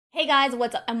Hey guys,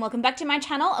 what's up and welcome back to my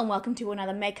channel and welcome to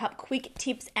another makeup quick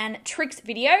tips and tricks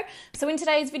video. So in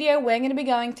today's video, we're going to be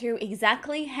going through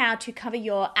exactly how to cover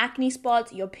your acne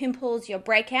spots, your pimples, your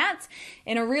breakouts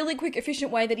in a really quick, efficient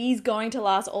way that is going to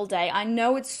last all day. I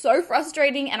know it's so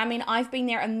frustrating and I mean, I've been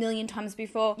there a million times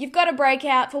before. You've got a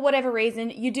breakout for whatever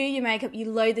reason, you do your makeup, you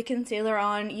load the concealer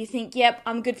on, you think, yep,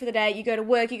 I'm good for the day, you go to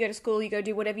work, you go to school, you go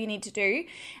do whatever you need to do.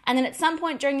 And then at some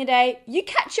point during the day, you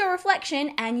catch your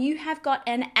reflection and you have got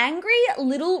an angry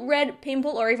little red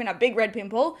pimple or even a big red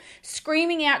pimple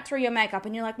screaming out through your makeup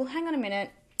and you're like, well, hang on a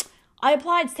minute. I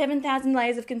applied 7,000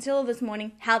 layers of concealer this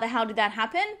morning. How the hell did that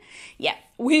happen? Yeah,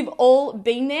 we've all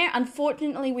been there.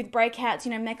 Unfortunately, with breakouts,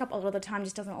 makeup a lot of the time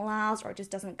just doesn't last or it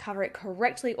just doesn't cover it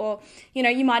correctly or,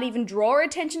 you might even draw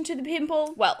attention to the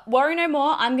pimple. Well, worry no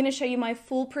more. I'm going to show you my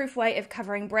foolproof way of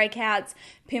covering breakouts,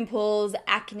 pimples,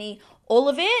 acne, all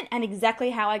of it, and exactly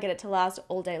how I get it to last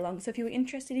all day long. So if you're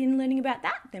interested in learning about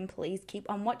that, then please keep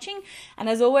on watching. And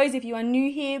as always, if you are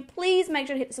new here, please make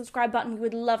sure to hit the subscribe button. We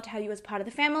would love to have you as part of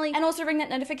the family. And also ring that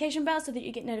notification bell so that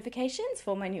you get notifications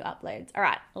for my new uploads. All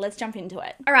right, let's jump into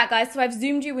it. All right, guys, so I've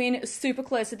zoomed you in super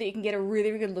close so that you can get a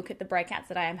really, really good look at the breakouts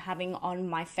that I am having on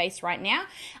my face right now.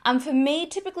 For me,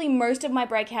 typically most of my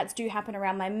breakouts do happen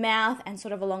around my mouth and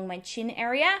sort of along my chin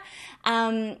area.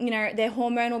 They're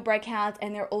hormonal breakouts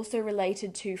and they're also related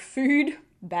to food,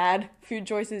 bad food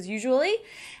choices usually.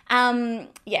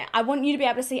 I want you to be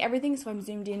able to see everything, so I'm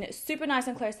zoomed in super nice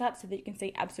and close up so that you can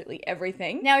see absolutely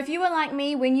everything. Now, if you are like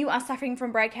me, when you are suffering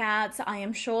from breakouts, I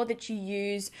am sure that you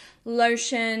use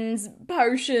lotions,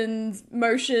 potions,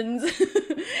 motions,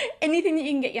 anything that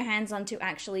you can get your hands on to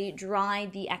actually dry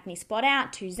the acne spot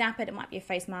out, to zap it. It might be a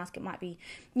face mask, it might be,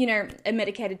 a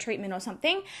medicated treatment or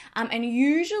something. And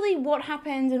usually what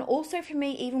happens, and also for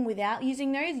me, even without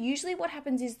using those, usually what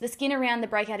happens is the skin around the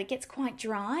breakout, it gets quite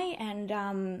dry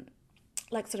and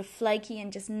like sort of flaky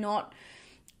and just not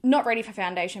ready for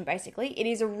foundation, basically. It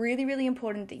is really, really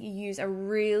important that you use a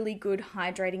really good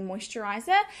hydrating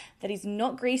moisturizer that is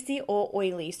not greasy or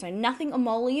oily. So nothing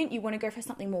emollient. You want to go for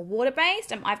something more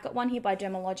water-based. I've got one here by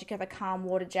Dermalogica, the Calm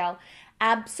Water Gel.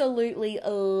 Absolutely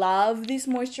love this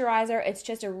moisturizer. It's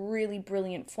just a really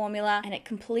brilliant formula and it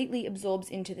completely absorbs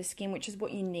into the skin, which is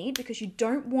what you need because you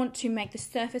don't want to make the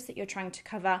surface that you're trying to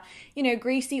cover,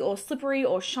 greasy or slippery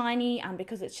or shiny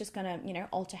because it's just going to,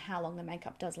 alter how long the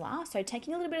makeup does last. So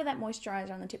taking a little bit of that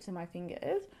moisturizer on the tips of my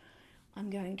fingers, I'm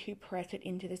going to press it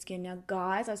into the skin. Now,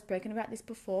 guys, I've spoken about this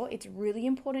before. It's really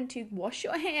important to wash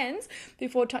your hands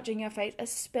before touching your face,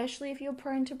 especially if you're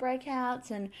prone to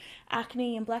breakouts and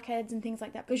acne and blackheads and things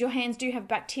like that, because your hands do have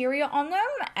bacteria on them,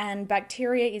 and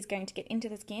bacteria is going to get into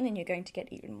the skin and you're going to get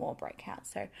even more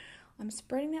breakouts. So I'm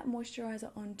spreading that moisturizer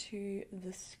onto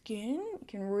the skin. You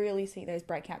can really see those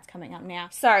breakouts coming up now.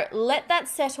 So let that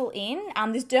settle in.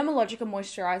 This Dermalogica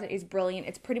moisturizer is brilliant.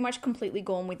 It's pretty much completely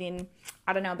gone within,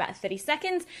 I don't know, about 30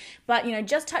 seconds. But,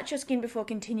 just touch your skin before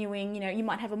continuing. You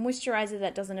might have a moisturizer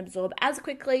that doesn't absorb as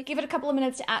quickly. Give it a couple of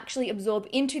minutes to actually absorb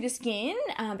into the skin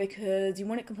because you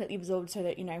want it completely absorbed so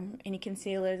that, any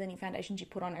concealers, any foundations you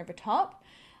put on over top,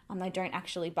 they don't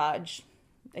actually budge.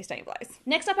 They stay in place.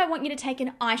 Next up, I want you to take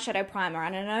an eyeshadow primer.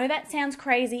 And I know that sounds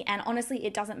crazy, and honestly,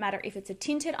 it doesn't matter if it's a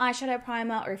tinted eyeshadow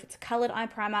primer or if it's a colored eye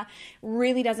primer.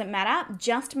 Really doesn't matter.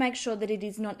 Just make sure that it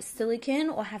is not silicone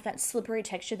or have that slippery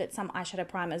texture that some eyeshadow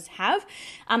primers have.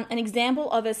 An example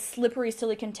of a slippery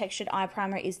silicone textured eye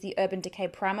primer is the Urban Decay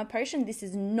Primer Potion. This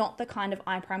is not the kind of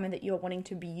eye primer that you're wanting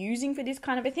to be using for this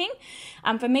kind of a thing.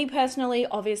 For me personally,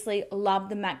 obviously, love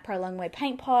the MAC Pro Longwear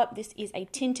Paint Pot. This is a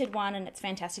tinted one and it's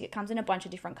fantastic. It comes in a bunch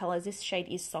of different colors. This shade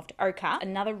is Soft Ochre.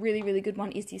 Another really, really good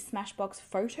one is the Smashbox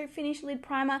Photo Finish Lid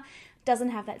Primer. Doesn't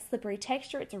have that slippery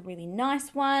texture. It's a really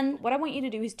nice one. What I want you to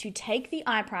do is to take the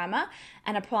eye primer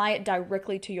and apply it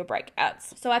directly to your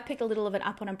breakouts. So I picked a little of it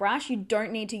up on a brush. You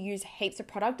don't need to use heaps of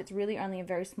product. It's really only a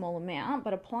very small amount,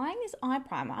 but applying this eye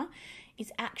primer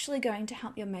is actually going to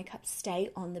help your makeup stay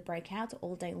on the breakouts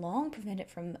all day long, prevent it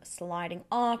from sliding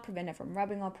off, prevent it from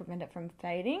rubbing off, prevent it from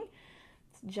fading.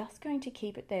 Just going to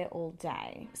keep it there all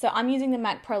day. So I'm using the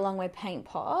MAC Pro Longwear Paint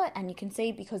Pot, and you can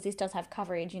see because this does have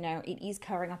coverage, it is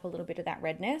covering up a little bit of that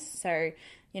redness. So,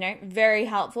 very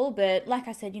helpful. But like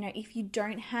I said, if you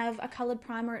don't have a colored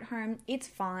primer at home, it's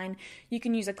fine. You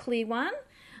can use a clear one.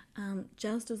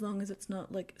 Just as long as it's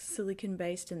not like silicone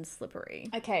based and slippery.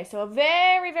 Okay, so a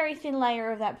very, very thin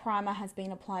layer of that primer has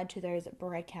been applied to those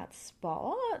breakout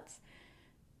spots.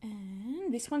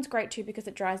 And this one's great too because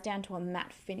it dries down to a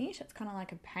matte finish. It's kind of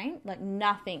like a paint. Like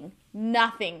nothing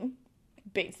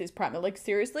beats this primer. Like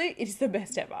seriously, it is the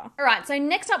best ever. All right, so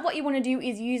next up what you want to do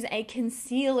is use a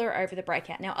concealer over the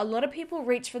breakout. Now, a lot of people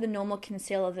reach for the normal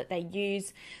concealer that they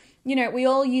use You know, we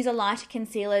all use a lighter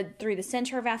concealer through the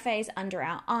center of our face, under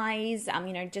our eyes,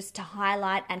 you know, just to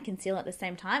highlight and conceal at the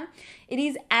same time. It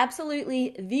is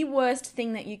absolutely the worst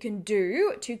thing that you can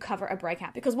do to cover a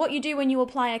breakout, because what you do when you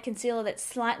apply a concealer that's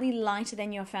slightly lighter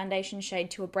than your foundation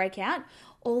shade to a breakout,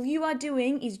 all you are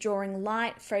doing is drawing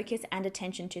light, focus, and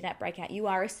attention to that breakout. You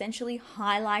are essentially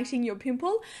highlighting your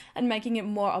pimple and making it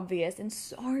more obvious. And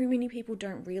so many people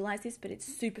don't realize this, but it's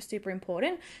super, super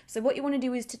important. So what you want to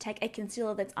do is to take a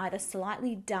concealer that's either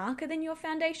slightly darker than your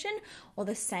foundation or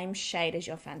the same shade as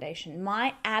your foundation.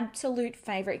 My absolute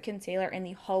favorite concealer in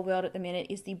the whole world at the minute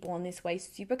is the Born This Way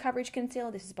Super Coverage Concealer.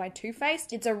 This is by Too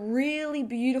Faced. It's a really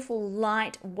beautiful,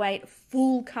 lightweight,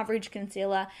 full coverage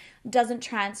concealer. Doesn't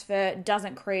transfer,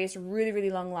 doesn't crease, really, really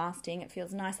long lasting. It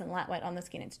feels nice and lightweight on the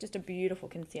skin. It's just a beautiful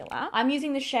concealer. I'm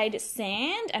using the shade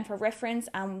Sand, and for reference,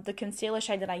 the concealer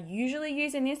shade that I usually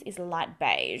use in this is light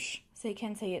beige. So you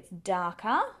can see it's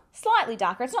darker, slightly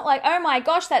darker. It's not like, oh my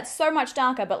gosh, that's so much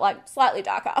darker, but like slightly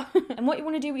darker. And what you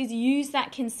want to do is use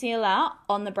that concealer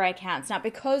on the breakouts. Now,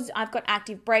 because I've got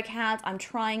active breakouts, I'm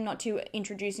trying not to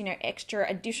introduce, you know, extra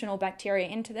additional bacteria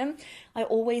into them. I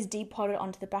always depot it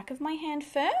onto the back of my hand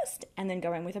first and then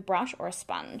go in with a brush or a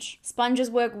sponge.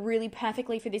 Sponges work really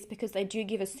perfectly for this because they do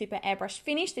give a super airbrush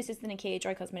finish. This is the Nikkia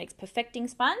Joy Cosmetics Perfecting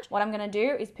Sponge. What I'm going to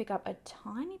do is pick up a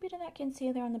tiny bit of that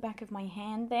concealer on the back of my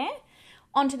hand there,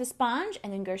 onto the sponge,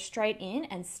 and then go straight in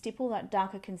and stipple that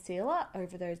darker concealer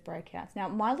over those breakouts. Now,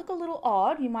 it might look a little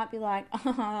odd. You might be like, kind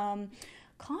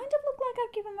of look like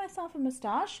I've given myself a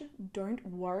moustache. Don't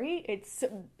worry.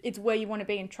 It's where you want to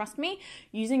be, and trust me,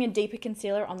 using a deeper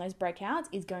concealer on those breakouts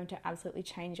is going to absolutely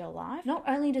change your life. Not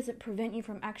only does it prevent you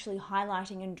from actually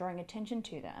highlighting and drawing attention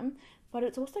to them, but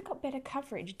it's also got better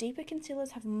coverage. Deeper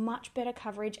concealers have much better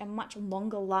coverage and much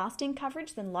longer lasting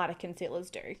coverage than lighter concealers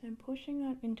do. So I'm pushing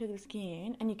that into the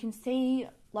skin, and you can see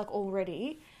like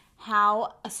already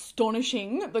how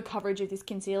astonishing the coverage of this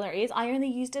concealer is. I only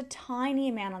used a tiny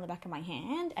amount on the back of my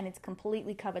hand, and it's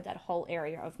completely covered that whole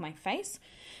area of my face.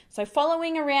 So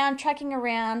following around, tracking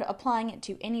around, applying it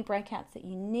to any breakouts that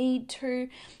you need to.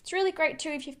 It's really great too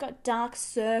if you've got dark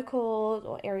circles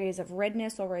or areas of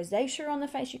redness or rosacea on the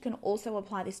face. You can also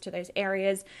apply this to those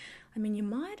areas. I mean, you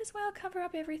might as well cover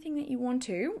up everything that you want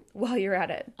to while you're at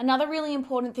it. Another really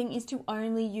important thing is to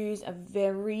only use a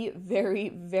very, very,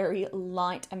 very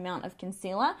light amount of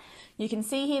concealer. You can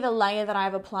see here the layer that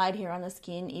I've applied here on the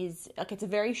skin is, like, it's a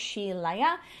very sheer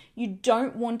layer. You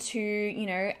don't want to, you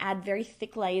know, add very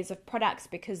thick layers of products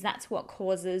because that's what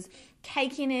causes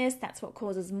cakiness, that's what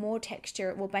causes more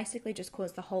texture. It will basically just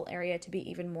cause the whole area to be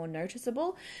even more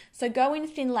noticeable. So go in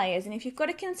thin layers, and if you've got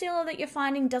a concealer that you're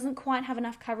finding doesn't quite have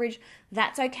enough coverage,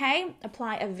 that's okay.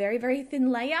 Apply a very, very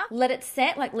thin layer, let it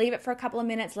set, like leave it for a couple of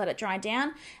minutes, let it dry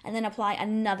down, and then apply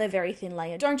another very thin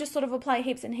layer. Don't just sort of apply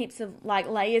heaps and heaps of like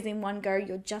layers in one go.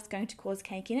 You're just going to cause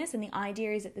cakiness, and the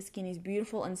idea is that the skin is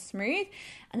beautiful and smooth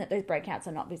and that those breakouts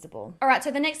are not visible. All right,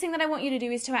 so the next thing that I want you to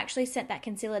do is to actually set that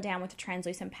concealer down with a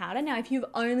translucent powder. Now, if you've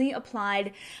only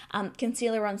applied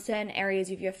concealer on certain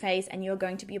areas of your face and you're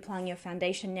going to be applying your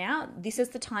foundation now, this is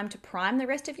the time to prime the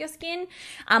rest of your skin.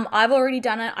 I've already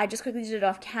done it. I just quickly did it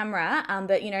off camera,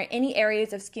 but you know, any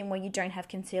areas of skin where you don't have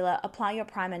concealer, apply your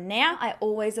primer now. I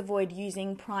always avoid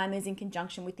using primers in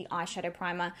conjunction with the eyeshadow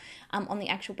primer on the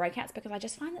actual breakouts because I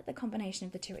just find that the combination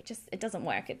of the two, it doesn't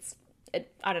work.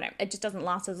 I don't know, it just doesn't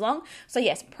last as long. So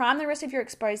yes, prime the rest of your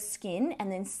exposed skin and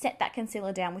then set that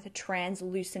concealer down with a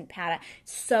translucent powder.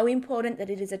 It's so important that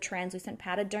it is a translucent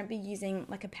powder. Don't be using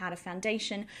like a powder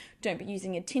foundation. Don't be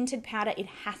using a tinted powder. It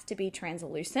has to be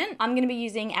translucent. I'm going to be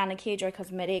using our Nikkia Joy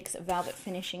Cosmetics Velvet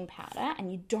Finishing Powder,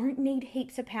 and you don't need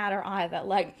heaps of powder either.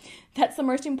 Like, that's the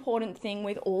most important thing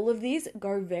with all of these.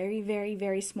 Go very, very,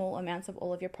 very small amounts of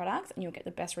all of your products and you'll get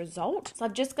the best result. So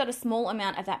I've just got a small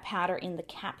amount of that powder in the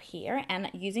cap here,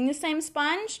 and using the same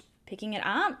sponge, picking it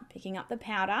up, picking up the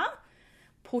powder,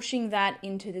 pushing that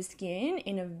into the skin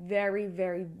in a very,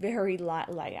 very, very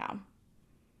light layer.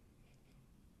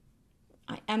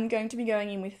 I am going to be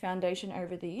going in with foundation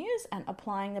over these, and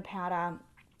applying the powder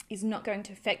is not going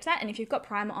to affect that. And if you've got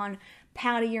primer on,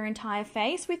 powder your entire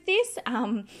face with this.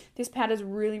 This powder is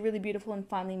really, really beautiful and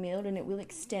finely milled, and it will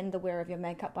extend the wear of your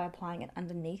makeup by applying it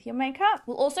underneath your makeup.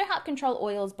 Will also help control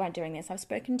oils by doing this. I've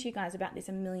spoken to you guys about this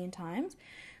a million times,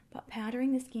 but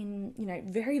powdering the skin, you know,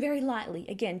 very, very lightly.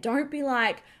 Again, don't be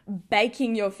like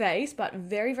baking your face, but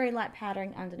very, very light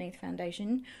powdering underneath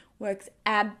foundation works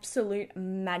absolute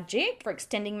magic for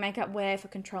extending makeup wear, for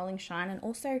controlling shine, and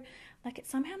also like it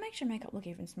somehow makes your makeup look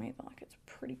even smoother. Like, it's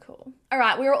pretty cool. All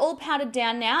right, we're all powdered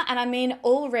down now, and I mean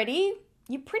already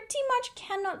you pretty much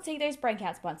cannot see those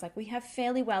breakout spots. Like, we have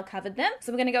fairly well covered them.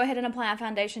 So we're going to go ahead and apply our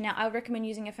foundation. Now, I would recommend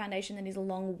using a foundation that is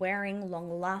long wearing,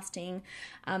 long lasting.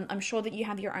 I'm sure that you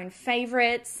have your own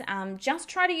favorites. Just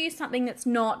try to use something that's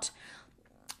not,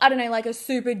 I don't know, like a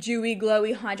super dewy,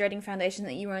 glowy, hydrating foundation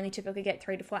that you only typically get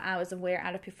 3 to 4 hours of wear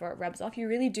out of before it rubs off. You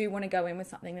really do want to go in with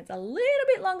something that's a little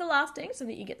bit longer lasting so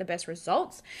that you get the best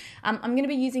results. I'm going to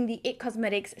be using the It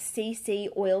Cosmetics CC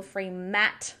Oil-Free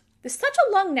Matte. There's such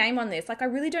a long name on this. Like, I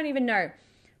really don't even know.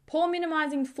 Pore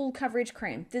Minimizing Full Coverage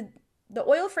Cream. The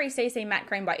Oil-Free CC Matte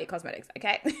Cream by It Cosmetics,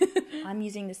 okay? I'm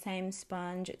using the same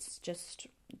sponge. It's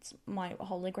my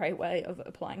holy great way of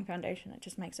applying foundation. It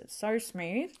just makes it so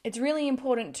smooth. It's really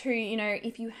important too, you know,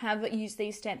 if you have used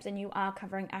these steps and you are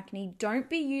covering acne, don't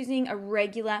be using a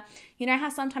regular, you know how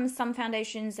sometimes some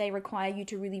foundations, they require you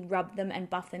to really rub them and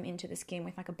buff them into the skin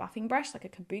with like a buffing brush, like a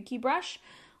kabuki brush.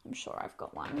 I'm sure I've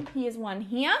got one. Here's one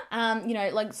here. You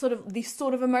know, like sort of this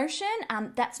sort of emotion.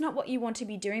 That's not what you want to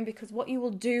be doing, because what you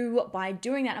will do by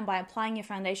doing that and by applying your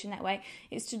foundation that way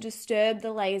is to disturb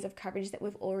the layers of coverage that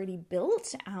we've already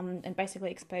built and basically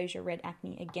expose your red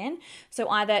acne again. So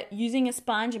either using a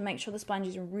sponge and make sure the sponge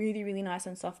is really, really nice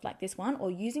and soft like this one, or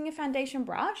using a foundation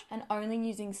brush and only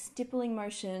using stippling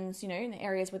motions, you know, in the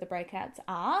areas where the breakouts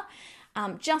are.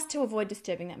 Just to avoid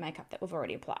disturbing that makeup that we've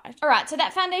already applied. All right, so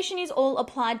that foundation is all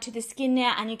applied to the skin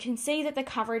now, and you can see that the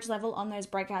coverage level on those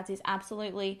breakouts is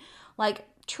absolutely, like,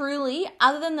 truly,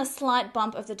 other than the slight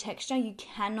bump of the texture, you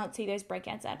cannot see those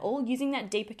breakouts at all. Using that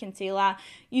deeper concealer,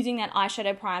 using that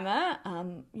eyeshadow primer,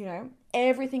 you know,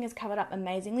 everything is covered up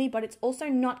amazingly, but it's also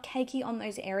not cakey on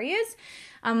those areas.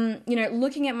 You know,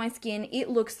 looking at my skin, it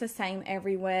looks the same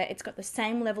everywhere. It's got the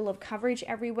same level of coverage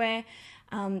everywhere.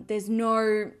 There's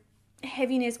no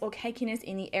heaviness or cakiness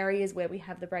in the areas where we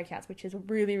have the breakouts, which is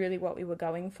really, really what we were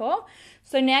going for.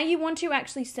 So now you want to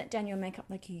actually set down your makeup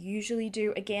like you usually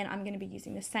do. Again, I'm going to be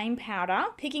using the same powder,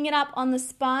 picking it up on the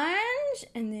sponge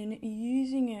and then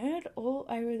using it all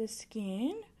over the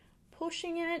skin,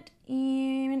 pushing it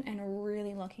in and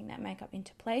really locking that makeup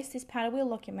into place. This powder will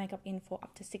lock your makeup in for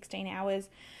up to 16 hours.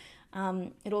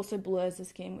 It also blurs the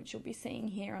skin, which you'll be seeing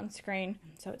here on screen.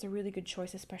 So it's a really good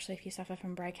choice, especially if you suffer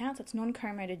from breakouts. It's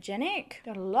non-comedogenic.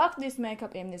 Gotta lock this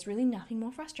makeup in. There's really nothing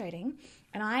more frustrating.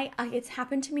 And it's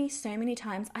happened to me so many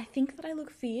times. I think that I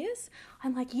look fierce.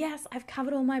 I'm like, yes, I've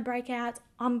covered all my breakouts.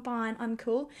 I'm fine. I'm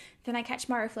cool. Then I catch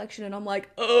my reflection and I'm like,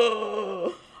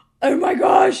 oh my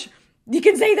gosh. You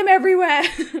can see them everywhere.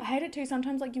 I hate it too.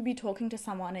 Sometimes, like, you'll be talking to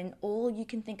someone and all you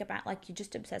can think about, like, you're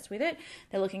just obsessed with it.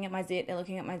 They're looking at my zit. They're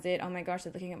looking at my zit. Oh my gosh,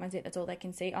 they're looking at my zit. That's all they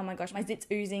can see. Oh my gosh, my zit's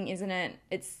oozing, isn't it?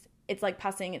 It's like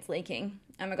pussing, it's leaking.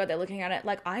 Oh my god, they're looking at it.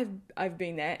 Like, I've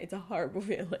been there. It's a horrible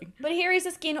feeling. But here is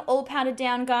the skin all powdered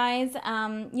down, guys.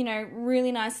 You know,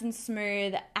 really nice and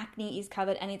smooth. Acne is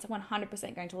covered and it's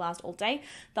 100% going to last all day.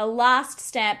 The last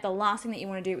step, the last thing that you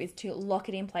want to do is to lock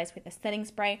it in place with a setting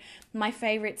spray. My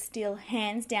favorite, still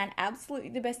hands down, absolutely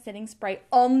the best setting spray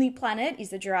on the planet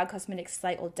is the GERARD Cosmetics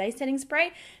Slay All Day Setting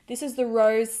Spray. This is the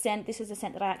rose scent. This is a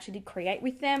scent that I actually did create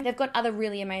with them. They've got other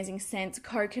really amazing scents,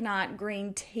 coconut,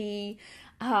 green tea,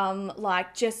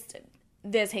 like just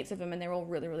there's heaps of them and they're all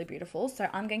really, really beautiful. So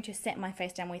I'm going to set my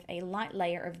face down with a light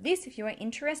layer of this. If you are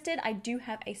interested, I do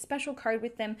have a special code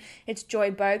with them. It's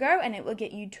JOYBOGO and it will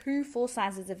get you 2 full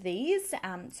sizes of these.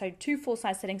 So 2 full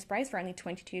size setting sprays for only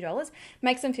 $22.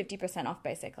 Makes them 50% off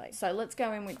basically. So let's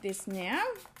go in with this now.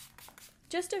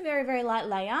 Just a very, very light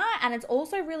layer. And it's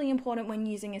also really important when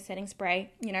using a setting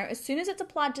spray, you know, as soon as it's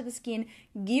applied to the skin,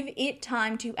 give it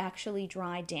time to actually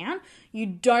dry down. You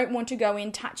don't want to go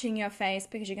in touching your face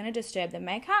because you're going to disturb the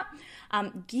makeup.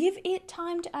 Give it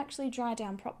time to actually dry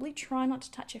down properly. Try not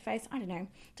to touch your face. I don't know.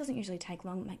 It doesn't usually take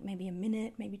long, like maybe a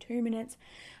minute, maybe 2 minutes.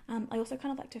 I also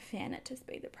kind of like to fan it to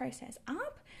speed the process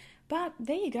up. But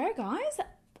there you go, guys.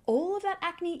 All of that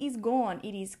acne is gone.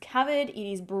 It is covered.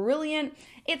 It is brilliant.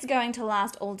 It's going to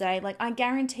last all day. Like, I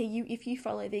guarantee you, if you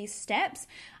follow these steps,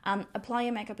 apply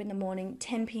your makeup in the morning,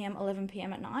 10 p.m., 11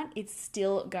 p.m. at night, it's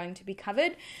still going to be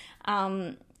covered.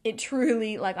 It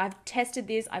truly, like, I've tested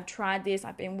this, I've tried this,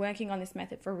 I've been working on this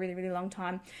method for a really, really long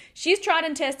time. She's tried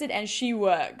and tested and she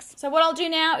works. So what I'll do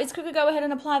now is quickly go ahead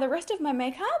and apply the rest of my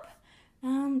makeup.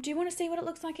 Do you want to see what it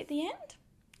looks like at the end?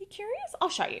 You curious? I'll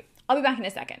show you. I'll be back in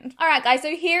a second. All right, guys,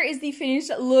 so here is the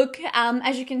finished look.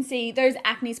 As you can see, those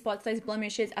acne spots, those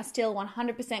blemishes are still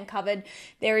 100% covered.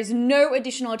 There is no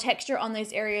additional texture on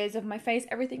those areas of my face.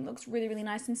 Everything looks really, really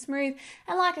nice and smooth.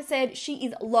 And like I said, she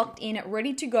is locked in,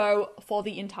 ready to go for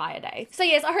the entire day. So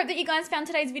yes, I hope that you guys found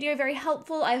today's video very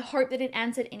helpful. I hope that it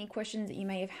answered any questions that you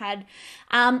may have had,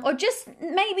 or just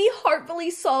maybe hopefully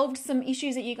solved some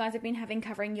issues that you guys have been having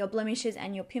covering your blemishes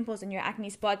and your pimples and your acne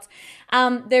spots.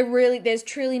 There's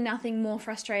truly nothing more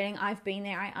frustrating. I've been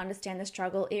there. I understand the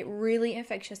struggle. It really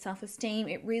affects your self-esteem.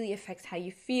 It really affects how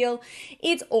you feel.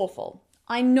 It's awful.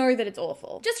 I know that it's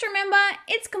awful. Just remember,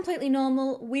 it's completely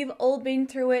normal. We've all been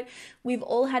through it. We've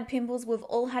all had pimples. We've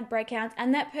all had breakouts.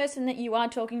 And that person that you are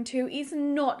talking to is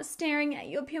not staring at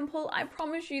your pimple. I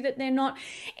promise you that they're not.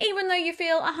 Even though you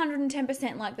feel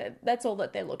 110% like that, that's all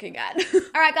that they're looking at.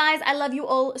 All right, guys, I love you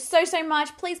all so, so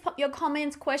much. Please pop your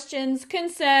comments, questions,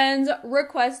 concerns,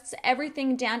 requests,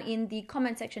 everything down in the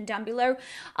comment section down below.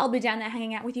 I'll be down there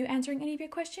hanging out with you, answering any of your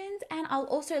questions. And I'll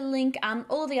also link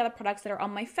all of the other products that are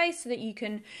on my face so that you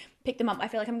can pick them up. I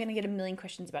feel like I'm going to get a million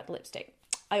questions about the lipstick.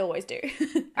 I always do.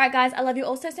 All right, guys, I love you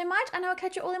all so, so much, and I'll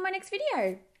catch you all in my next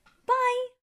video.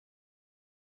 Bye.